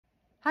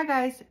Hi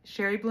guys,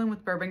 Sherry Bloom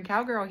with Bourbon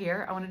Cowgirl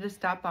here. I wanted to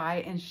stop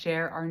by and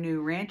share our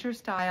new rancher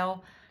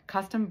style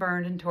custom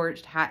burned and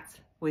torched hats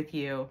with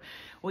you.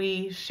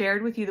 We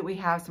shared with you that we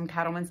have some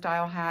cattleman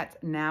style hats.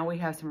 Now we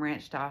have some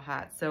ranch style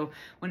hats. So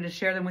wanted to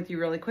share them with you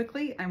really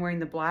quickly. I'm wearing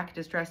the black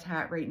distressed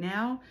hat right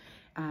now.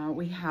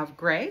 We have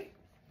gray.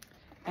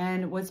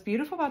 And what's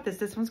beautiful about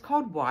this one's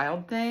called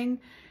Wild Thing.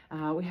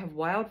 We have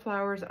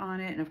wildflowers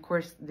on it, and of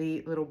course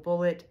the little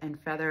bullet and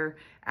feather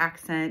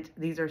accent.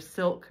 These are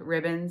silk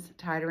ribbons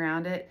tied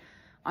around it.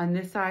 On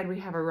this side we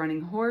have a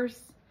running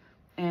horse,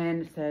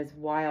 and it says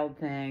Wild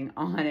Thing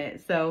on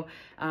it. So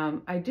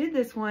I did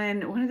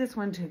wanted this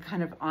one to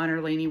kind of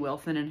honor Lainey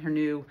Wilson and her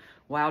new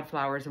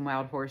Wildflowers and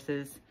Wild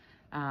Horses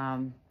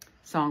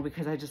song,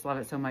 because I just love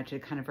it so much.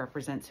 It kind of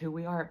represents who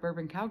we are at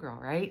Bourbon Cowgirl,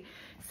 right?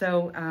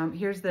 So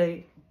here's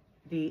the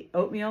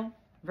oatmeal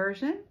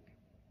version.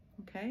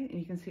 Okay, and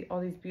you can see all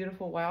these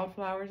beautiful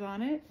wildflowers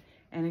on it.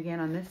 And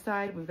again, on this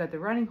side, we've got the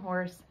running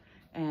horse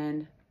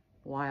and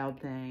Wild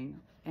Thing.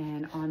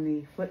 And on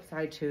the flip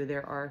side too,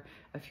 there are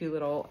a few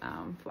little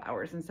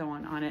flowers and so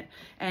on it.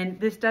 And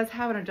this does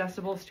have an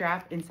adjustable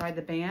strap inside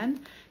the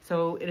band.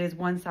 So it is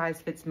one size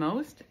fits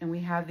most. And we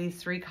have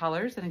these 3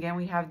 colors. And again,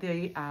 we have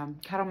the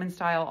cattleman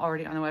style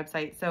already on the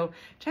website. So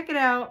check it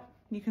out.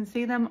 You can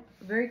see them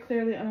very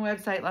clearly on the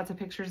website. Lots of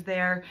pictures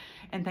there.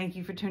 And thank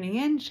you for tuning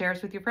in. Share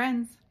us with your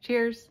friends.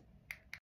 Cheers.